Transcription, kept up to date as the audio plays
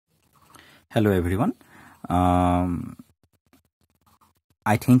Hello everyone. I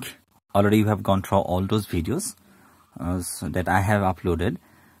think already you have gone through all those videos so that I have uploaded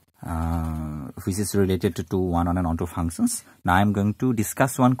which is related to one-on and onto functions. Now I am going to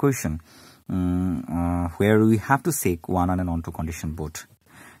discuss one question where we have to check one-on and onto condition both.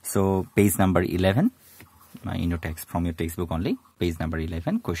 So page number 11 in your text from your textbook only, page number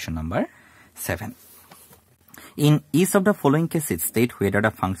 11, question number 7. In each of the following cases, state whether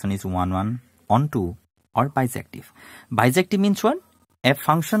the function is one-one, onto, or bijective. Bijective means what? A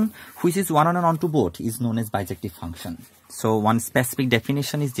function which is one-on and onto both is known as bijective function. So one specific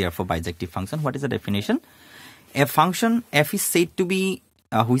definition is there for bijective function. What is the definition? A function f is said to be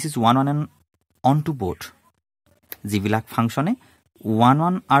which is one-on and onto both. Jibilak function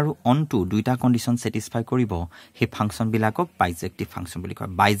one-on aru onto duita condition satisfy koribo. He function bilakok bijective function boli koy.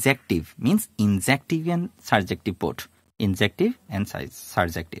 Bijective means injective and surjective both. Injective and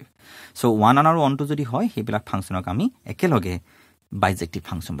surjective. So one-on aru onto jodi hoy he bilak functionok ami ekeloge bijective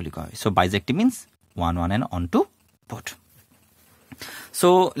function boli koy. So bijective means one-on and onto both.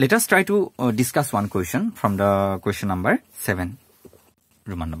 So let us try to discuss one question from the question number 7,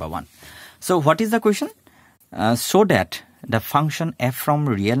 Roman number 1. So what is the question? So that the function f from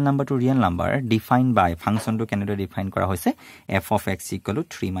real number to real number defined by function to Canada defined kora hoise f of x equal to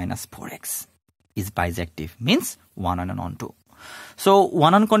 3 minus 4x is bijective means one-on and onto. So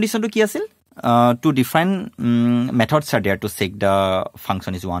one-on condition to ki asil? To define methods are there to check the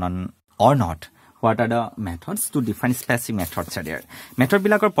function is one-on or not. What are the methods? To define specific methods are there. Method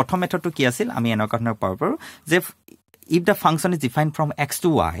bilakor prothom method to ki asil? Ami enokar dhৰণৰ paru je if the function is defined from x to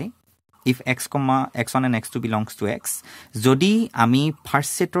y, if x comma x1 and x2 belongs to x, jodi ami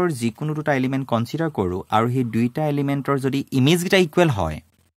first set or jikunu duta element consider koru aru he duita element or jodi image gita equal hoy,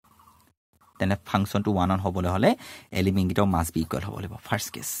 then a function to one-on hobole hole element gita must be equal hobole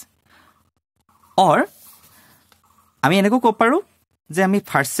first case. Or ami eneko ko paru je ami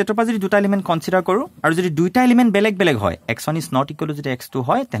first set pa jodi duta element consider koru aru jodi duita element beleg beleg hoy, x1 is not equal to jodi x2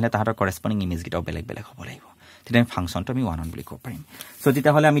 hoy, then tahar corresponding image gita beleg beleg hobole laibo. Then function to me one-on boli ko parim. So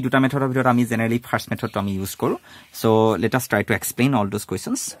tita hole ami duta method of ami generally first method to ami use koru. So let us try to explain all those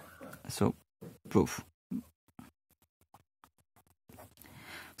questions. So proof.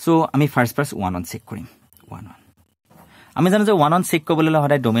 So ami first one-on check korim. One-on. Ami jano je one-on check ko bolele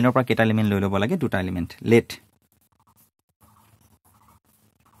hoday domain or pra keta element loi lobo lage duta element. Let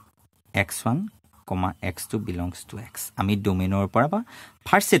x1 comma x2 belongs to x. Ami domain or pra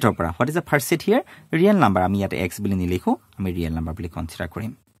first set or pra. What is the first set here? Real number. Ami yate x boli nilikho. Ami real number boli consider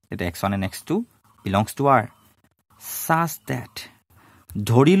korim. Let x1 and x2 belongs to R. Such that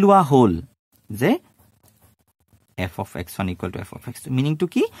dhori lua hole je f of x1 equal to f of x2. Meaning to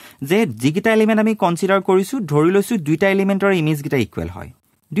ki je jigita element ami consider korisu dhori loisu duita element or image gita equal hoy.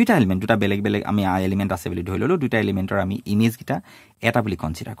 Duita element duta beleg beleg ami a element ase boli dhori lolo duita element or ami image gita eta boli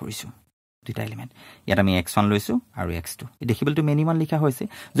consider korisu. Duita element. Yat ami x1 loisu aru x2. E dekhibole to many one likha hoise.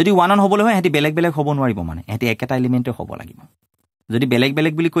 Jodi one-on hobole hoy heti beleg beleg hobo nwaribo mane. Heti eketa element e hobo lagibo. Jodi beleg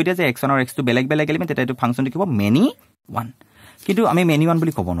beleg boli koi dia je x1 or x2 beleg beleg element eta etu function likhibo many one. Kintu ami many one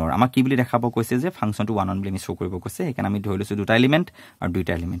boli kobo nor. Ama ki boli dekhabo koise je function to one-on boli ami show koribo koise. Ekan ami dhori loisu duta element or duita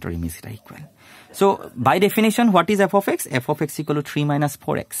element or image eta equal. So by definition what is f of x? F of x equal to 3 minus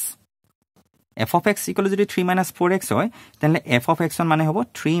 4x. F of x equal to 3 minus 4x hoy, then f of x1 mane hobo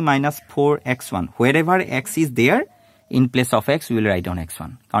 3 minus 4x1. Wherever x is there, in place of x, we will write down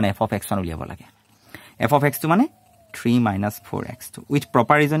x1. Karon f of x1 uliabo lage. F of x2 mane 3 minus 4x2. With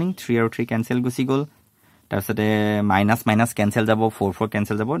proper reasoning, 3 or 3 cancel gusi gol. Tarsote minus minus cancel jabo, 4 4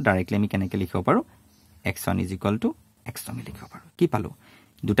 cancel jabo. Directly mi keneke likhibo paru. x1 is equal to x2 mi likhibo paru. Ki palu?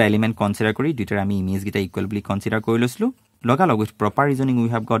 Duta element consider kori, duta ami image gita equal boli consider kori loslu. Logalog with proper reasoning we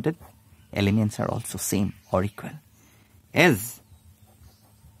have got that elements are also same or equal. As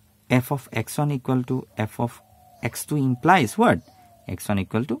f of x1 equal to f of x2 implies what? x1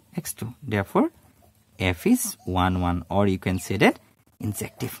 equal to x2. Therefore, f is 1 1 or you can say that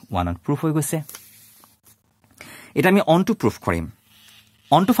injective. One-on proof hoy goise. Eta ami onto proof korim.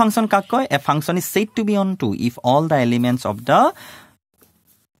 Onto function kak koy? A function is said to be onto if all the elements of the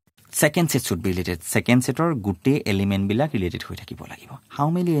second set should be related. Second set or gute element bilak related hoi thakibo lagibo. How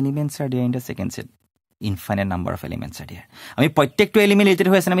many elements are there in the second set? Infinite number of elements are there. Ami prottek to element related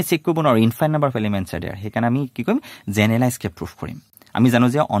hoi ase ami check kobo nor infinite number of elements are there. Hekan ami ki koim generalize ke proof korim. Ami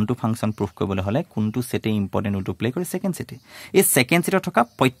jano je onto function proof kobole hole kuntu sete important role to play kore second sete. Ei second set thoka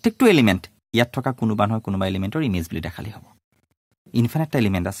prottek to element yat thoka kunuba hoy kunuba element or image bili dekhali hobo. Infinite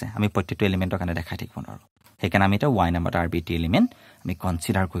element ase ami prottek to element kane dekhai thikbo nor. Hekan ami eta y number arbitrary element ami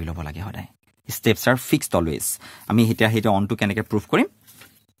consider koi lobo lage hoday. Steps are fixed always. Ami hita onto keneke proof korim.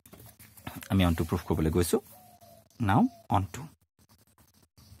 আমি on two proof কৰিবলৈ গৈছো নাও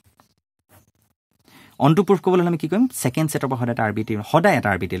on two proof কৰিবলৈ আমি কি কৰিম second সেটৰ পৰা সদায় এটা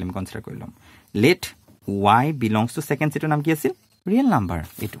আৰবিট্ৰেৰী আমি কনসিডাৰ কৰি লম let y belongs to second সেটৰ নাম কি আছিল ৰিয়েল নাম্বাৰ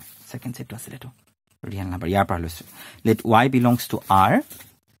এটো সেকেন্ড সেটটো আছিল এটো ৰিয়েল নাম্বাৰ ইয়াৰ পৰা লৈছো let y belongs to r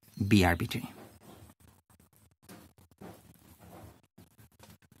be arbitrary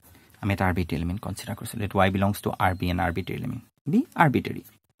আমি এটা আৰবিট্ৰেৰী এলিমেন্ট কনসিডাৰ কৰিছো let y belongs to r be an arbitrary element be arbitrary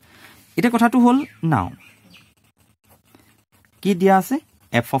এটা কথাটো হল নাও কি দিয়া আছে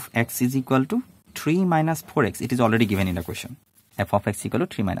f of x is equal to 3 minus 4x it is already given in the question f of x equal to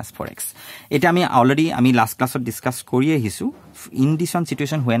 3 minus 4x এটা আমি last class discuss করিয়ে হিসু in this one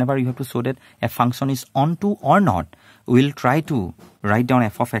situation whenever you have to show that a function is onto or not we will try to write down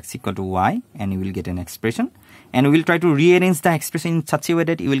f of x equal to y and you will get an expression and we will try to rearrange the expression in such a way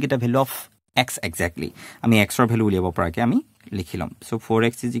that you will get a value of x exactly আমি x ৰ value উলিয়াব পৰাকে আমি লিখিলম so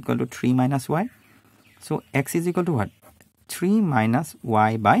 4x is equal to 3 minus y so x is equal to what 3 minus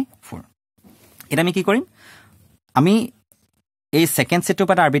y by 4 এটা আমি কি কৰিম আমি এই সেকেন্ড সেটৰ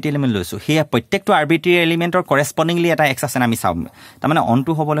পৰা আৰবিট্ৰেৰী এলিমেন্ট লৈছো হেয়া প্ৰত্যেকটো আৰবিট্ৰেৰী এলিমেন্টৰ কৰেসপন্ডিংলি এটা x আছে আমি চাম তাৰ মানে অন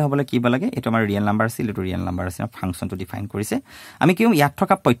টু হ'বলৈ কি লাগে এটো আমাৰ ৰিয়েল নাম্বাৰ আছিল এটো ৰিয়েল নাম্বাৰ আছে ফাংচনটো ডিফাইন কৰিছে আমি কিম ইয়াত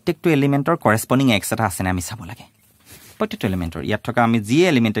থকা প্ৰত্যেকটো এলিমেন্টৰ কৰেসপন্ডিং x এটা আছে আমি চাব লাগে প্ৰত্যেকটো এলিমেন্টৰ ইয়াত থকা আমি যি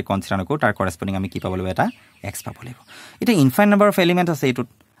এলিমেন্টে কনসিডাৰ কৰো তাৰ কৰেসপন্ডিং আমি কি পাব লাগিব এটা x পাব লাগিব এটা ইনফাইনাইট নাম্বাৰ অফ এলিমেন্ট আছে এটো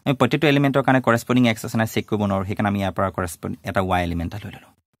আমি প্ৰত্যেকটো এলিমেন্টৰ কাৰণে কৰেসপন্ডিং x আছে না চেক কৰিব নোৱাৰো হেকাৰণে আমি ইয়াৰ পৰা কৰেসপন্ডিং এটা y এলিমেন্ট লৈ ললো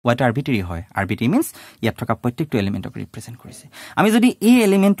what arbitrary হয় arbitrary means ইয়াত থকা প্ৰত্যেকটো এলিমেন্টক ৰিপ্ৰেজেন্ট কৰিছে আমি যদি এই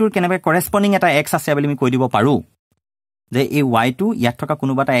এলিমেন্টৰ কেনেবা কৰেসপন্ডিং এটা x আছে বুলি আমি কৈ দিব পাৰো যে এই y টো ইয়াত থকা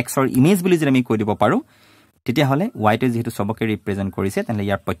কোনোবাটা x ৰ ইমেজ বুলি যদি আমি কৈ দিব পাৰো তেতিয়া হলে y টো যেহেতু সবকে ৰিপ্ৰেজেন্ট কৰিছে তেনে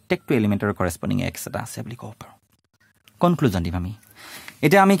ইয়াৰ প্ৰত্যেকটো এলিমেন্টৰ কৰেসপন্ডিং x এটা আছে বুলি ক'ব পাৰো কনক্লুজন দিম আমি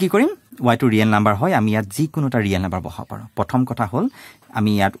এটা আমি কি কৰিম y টো ৰিয়েল নাম্বাৰ হয় আমি ইয়াত যি কোনোটা ৰিয়েল নাম্বাৰ বহাব পাৰো প্ৰথম কথা হল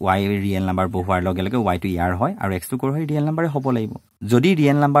আমি ইয়াত y ৰিয়েল নাম্বাৰ বহোৱাৰ লগে লগে y টো ইয়াৰ হয় আৰু x টো কৰ হয় ৰিয়েল নাম্বাৰে হ'ব লাগিব যদি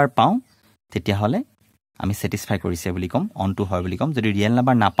ৰিয়েল নাম্বাৰ পাও তেতিয়া হলে আমি স্যাটিসফাই কৰিছে বুলি কম অন টু হয় বুলি কম যদি ৰিয়েল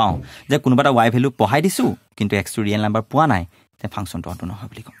নাম্বাৰ না পাও যে কোনোবাটা y ভ্যালু পঢ়াই দিছো কিন্তু x টো ৰিয়েল নাম্বাৰ পোৱা নাই তে ফাংচনটো অন টু নহয়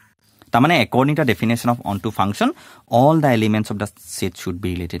বুলি কম তাৰ মানে according to definition of on to function all the elements of the set should be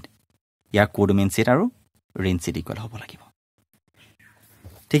related year কোডমেন set আৰু ৰেঞ্জ সেট ইকুয়াল হ'ব লাগিব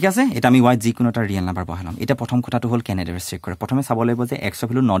ঠিক আছে এটা আমি y যি কোনোটা ৰিয়েল নাম্বাৰ বহালাম এটা প্ৰথম কথাটো হল কেনেদৰে চেক কৰে প্ৰথমে চাব লাগিব যে x ৰ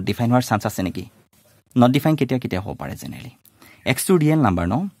ভ্যালু নট ডিফাইন হোৱাৰ চান্স আছে নেকি নট ডিফাইন কেতিয়া হ'ব পাৰে জেনেৰেলি x টো ৰিয়েল নাম্বাৰ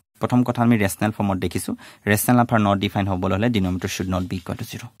ন প্ৰথম কথা আমি ৰেশনাল ফৰ্মত দেখিছো ৰেশনাল নাম্বাৰ নট ডিফাইন হ'বলৈ হলে ডিনোমিনেটৰ should not be equal to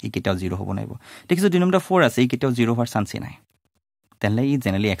 0 ই কেতিয়াও 0 হ'ব নোৱাৰিব দেখিছো ডিনোমিনেটৰ 4 আছে ই কেতিয়াও 0 হোৱাৰ চান্স নাই তেনলে ই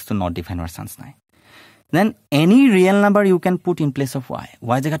জেনেৰেলি x টো নট ডিফাইন হোৱাৰ চান্স নাই then any real number you can put in place of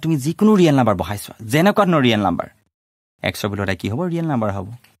y জায়গা তুমি যিকোনো ৰিয়েল নাম্বাৰ বহাইছা যেনেকুৱা ন ৰিয়েল নাম্বাৰ x ৰ ভ্যালু কি হ'ব ৰিয়েল নাম্বাৰ হ'ব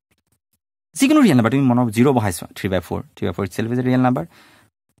যিকোনো ৰিয়েল নাম্বাৰ তুমি মনত 0 বহাইছা 3/4 itself is a real number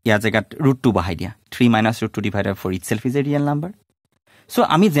ইয়াৰ জায়গাত √2 বহাই দিয়া 3 - √2 divided by 4 itself is a real number so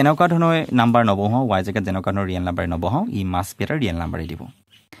আমি যেনেকুৱা ধৰণৰ নাম্বাৰ নবহাও y জায়গাত যেনেকুৱা ধৰণৰ real number নবহাও E must be a real number দিব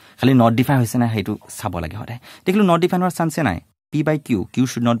খালি নট ডিফাইন হৈছে না হেতু চাব লাগে হতে দেখিলো নট ডিফাইন হোৱাৰ চান্স নাই p/q q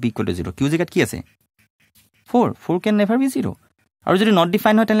should not be equal to 0 q জায়গাত কি আছে 4 can never be 0 আৰু যদি নট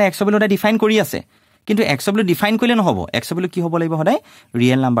ডিফাইন হয় তেনে x ৰ ভ্যালু ডিফাইন কৰি আছে কিন্তু x ৰ ভ্যালু ডিফাইন কৰিলে নহব x ৰ ভ্যালু কি হ'ব লাগিব হদাই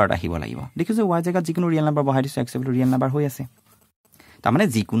ৰিয়েল নাম্বাৰ আহিব লাগিব দেখিছো y জায়গাত যিকোনো ৰিয়েল নাম্বাৰ বহাই দিছো x ৰ ভ্যালু ৰিয়েল নাম্বাৰ হৈ আছে তাৰ মানে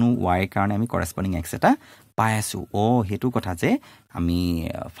যিকোনো y কাৰণে আমি কৰেসপন্ডিং x এটা পাই আছো ও হেতু কথা যে আমি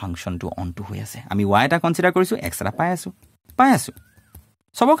ফাংচনটো অন টু হৈ আছে আমি y এটা কনসিডাৰ কৰিছো x এটা পাই আছো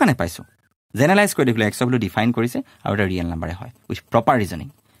সবৰ কাৰণে পাইছো জেনাৰেলাইজ কৰি দেখিলো x ৰ ভ্যালু ডিফাইন কৰিছে আৰু এটা ৰিয়েল নাম্বাৰে হয় উইথ প্ৰপাৰ ৰিজনিং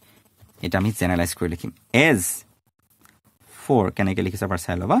এটা আমি জেনাৰেলাইজ কৰি লিখিম as for কেনেকৈ লিখিছা পাৰ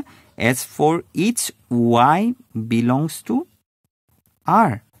চাই লবা as for each y belongs to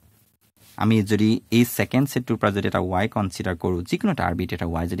r আমি যদি এই সেকেন্ড সেটটোৰ পৰা যদি এটা y কনসিডাৰ কৰো যিকোনো এটা আৰবিট্ৰেৰী এটা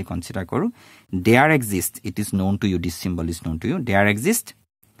y যদি কনসিডাৰ কৰো there exist it is known to you this symbol is known to you there exist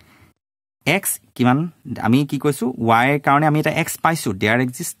x কিমান আমি কি কৈছো y ৰ কাৰণে আমি এটা x পাইছো there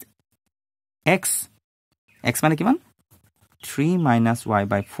exist x মানে কিমান 3 minus y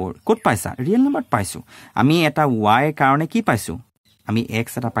by 4 কত পাইছা ৰিয়েল নাম্বাৰ পাইছো আমি এটা y কাৰণে কি পাইছো আমি x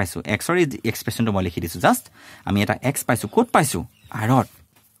এটা পাইছো x ৰ এক্সপ্ৰেছনটো মই লিখি দিছো জাস্ট আমি এটা x পাইছো কত পাইছো আৰত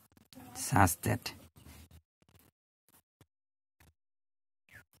such that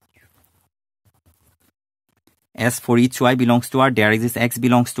as for each y belongs to r there exists x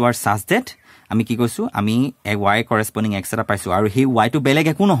belongs to r such that আমি কি কৈছো আমি y corresponding x এটা পাইছো আৰু সেই y টো বেলেগ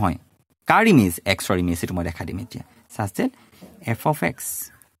একো নহয় কাৰ ইমেজ x ৰ ইমেজ এটো মই দেখা দিম এতিয়া such that f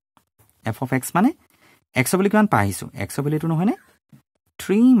of x মানে x বুলি কিমান পাইছো x বুলি এটো নহয় নে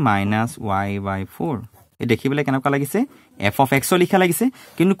 3 minus y by 4 এ দেখিবলৈ কেনেকুৱা লাগিছে f of x লিখা লাগিছে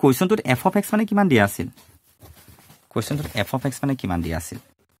কিন্তু কোৱেশ্চনটোত f of x মানে কিমান দিয়া আছিল কোৱেশ্চনটোত f of x মানে কিমান দিয়া আছিল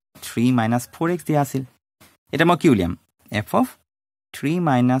 3 3 minus 4x দিয়া আছিল এটা মই কি উলিয়াম f of 3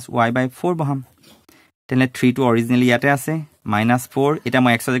 minus y by 4 বহাম তেনে 3 টো অৰিজিনালি ইয়াতে আছে minus 4 এটা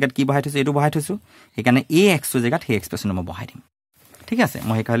মই x ৰ জায়গাত কি বহাই থৈছো এটো বহাই থৈছো সেইকাৰণে a x ৰ জায়গাত সেই এক্সপ্ৰেছন মই বহাই দিম ঠিক আছে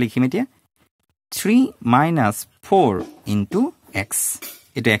মই হেকা লিখিম এতিয়া 3 minus 4 into x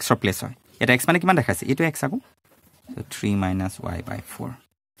এটো x ৰ প্লেস হয় এটা x মানে কিমান দেখাইছে এটো x আকো so 3 minus y by 4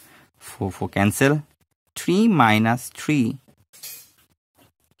 4 cancel 3 minus 3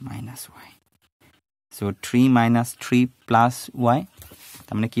 minus y so 3 minus 3 plus y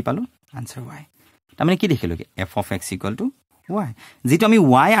তামানে কি পালো আনসার y তামানে কি দেখিলোগে f of x equal to y যেটো আমি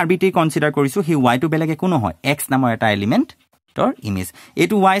y আরবিট্রারি কনসিডার কৰিছো হি y টু বেলেগে কোনো হয় x নামৰ এটা এলিমেন্ট তোৰ ইমেজ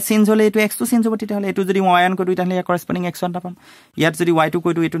এটো y চেঞ্জ হলে এটো x টু চেঞ্জ হ'ব তেতিয়া হলে এটো যদি y আন কৰো তাহলে কৰেসপন্ডিং x ওয়ান পাম ইয়াত যদি y টু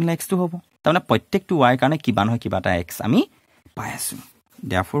কইটো এটো হলে x টু হ'ব তামানে প্ৰত্যেকটো y কাৰণে কিবা নহয় কিবা এটা x আমি পাই আছো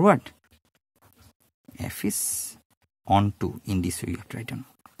therefore what f is on 2 in this way you have to write down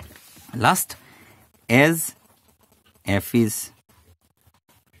last as f is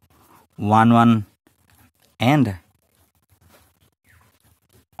 1 1 and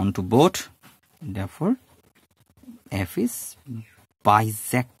onto both therefore f is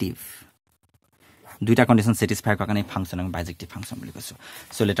bijective দুইটা কন্ডিশন স্যাটিসফাই কৰা কাৰণে ফাংচন আমি বাইজেক্টিভ ফাংচন বুলি কৈছো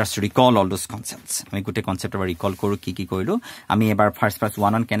so let us recall all those concepts আমি গুটে concept এবাৰ recall কৰো কি কি কৰিলো আমি এবাৰ ফাৰ্স্ট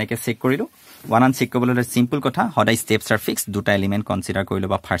 1 অন কেনেকে চেক কৰিলো 1 অন চেক কৰিবলৈ সিম্পল কথা সদায় স্টেপস আৰ ফিক্স দুটা এলিমেন্ট কনসিডাৰ কৰিলো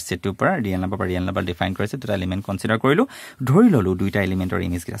বা ফাৰ্স্ট সেটৰ পৰা ৰিয়েল নাম্বাৰ ডিফাইন কৰিছে দুটা এলিমেন্ট কনসিডাৰ কৰিলো ধৰি ললো দুইটা এলিমেন্টৰ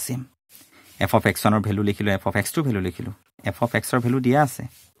ইমেজ গিটা সেম f of x1 ৰ ভ্যালু লিখিলো f of x2 ভ্যালু লিখিলো f of x ৰ ভ্যালু দিয়া আছে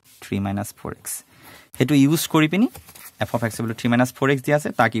 3 minus 4x হেতু ইউজ কৰি পিনি f of x value 3 minus 4x দিয়া আছে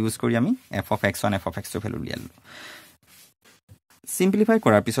তাক ইউজ কৰি আমি f of x1 f of x2 value লিয়ালো simplify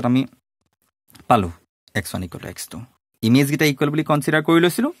কৰাৰ পিছত আমি পালো x1 equal to x2 image গিটা ইকুয়াল বুলি কনসিডাৰ কৰি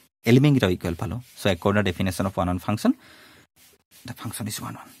লৈছিলো এলিমেন্ট গিটা ইকুয়াল পালো so according to definition of one on function the function is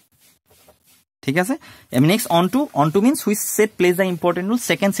 1 1 ঠিক আছে and next on to means which set plays the important role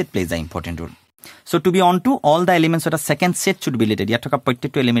second set plays the important role so to be on to all the elements of the second set should be related ইয়াত থকা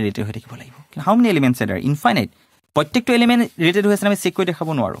প্ৰত্যেকটো element related হৈ থাকিব লাগিব how many elements are there infinite প্ৰত্যেকটো element related হৈ আছে আমি চেক কৰি দেখাব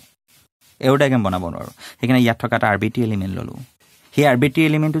নোৱাৰো এও ডায়াগ্ৰাম বনাব নোৱাৰো সেইকাৰণে ইয়াত থকা এটা আৰবিট্ৰাৰি এলিমেন্ট ললো সেই আৰবিট্ৰাৰি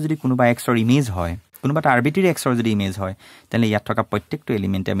এলিমেন্টটো যদি কোনোবা x ৰ ইমেজ হয় কোনোবা এটা আৰবিট্ৰাৰি x ৰ যদি ইমেজ হয় তেনে ইয়াত থকা প্ৰত্যেকটো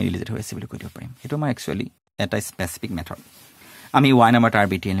এলিমেন্ট আমি ৰিলেটেড হৈ আছে বুলি কৈ দিব পাৰিম এটো আমাৰ একচুয়ালি এটা স্পেসিফিক মেথড আমি y নামৰ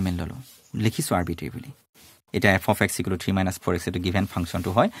আৰবিট্ৰাৰি এলিমেন্ট ললো লিখিছো আৰবিট্ৰাৰি বুলি এটা f of x equal to 3 minus 4x এটো গিভেন ফাংশন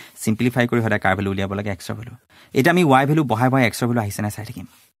টু হয় সিম্পলিফাই কৰি হদা কাৰ ভ্যালু উলিয়াব লাগে x ৰ ভ্যালু এটা আমি y ভ্যালু বহাই x ৰ ভ্যালু আহিছে না চাই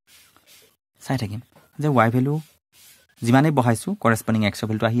থাকিম যে y ভ্যালু যিমানে বহাইছো কৰেসপন্ডিং x ৰ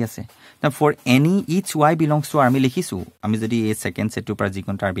ভ্যালু আহি আছে তা for any is y belongs to আমি লিখিছো আমি যদি এই সেকেন্ড সেটৰ পৰা যি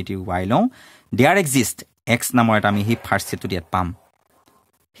কোনটা আৰবিট্ৰাৰি y লওঁ দেয়াৰ এক্সিষ্ট x নামৰ এটা আমি হি ফাৰ্স্ট সেটটো দিয়াত পাম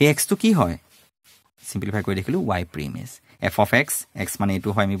হে x টো কি হয় সিম্পলিফাই কৰি দেখিলো y প্ৰিমেজ f of x x মানে এটো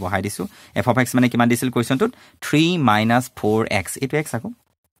হয় আমি বহাই দিছো f of x মানে কিমান দিছিল কোৱেশ্চনটোত 3 minus 4x এটো x আকো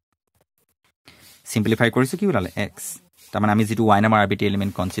সিম্পলিফাই কৰিছো কি ওলালে x তাৰ মানে আমি যেটো y নামৰ আৰবিট্ৰাৰি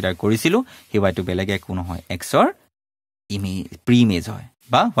এলিমেন্ট কনসিডাৰ কৰিছিলো হে y টো বেলেগে কোনো হয় x ৰ ইমেজ প্ৰিমেজ হয়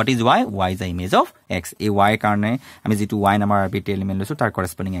বা what is y is the image of x এই y কাৰণে আমি যেটো y নামৰ আৰবিট্ৰাৰি এলিমেন্ট লৈছো তাৰ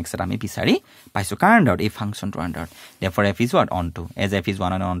কৰেসপন্ডিং x এটা আমি বিচাৰি পাইছো কাৰণ ডট এই ফাংচনটো under therefore f is what on to as f is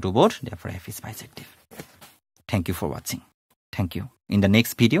 1 and on to both therefore f is bijective thank you for watching thank you in the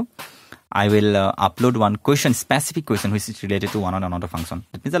next video I will upload one question specific question which is related to one or another function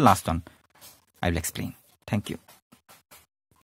that means the last one I will explain thank you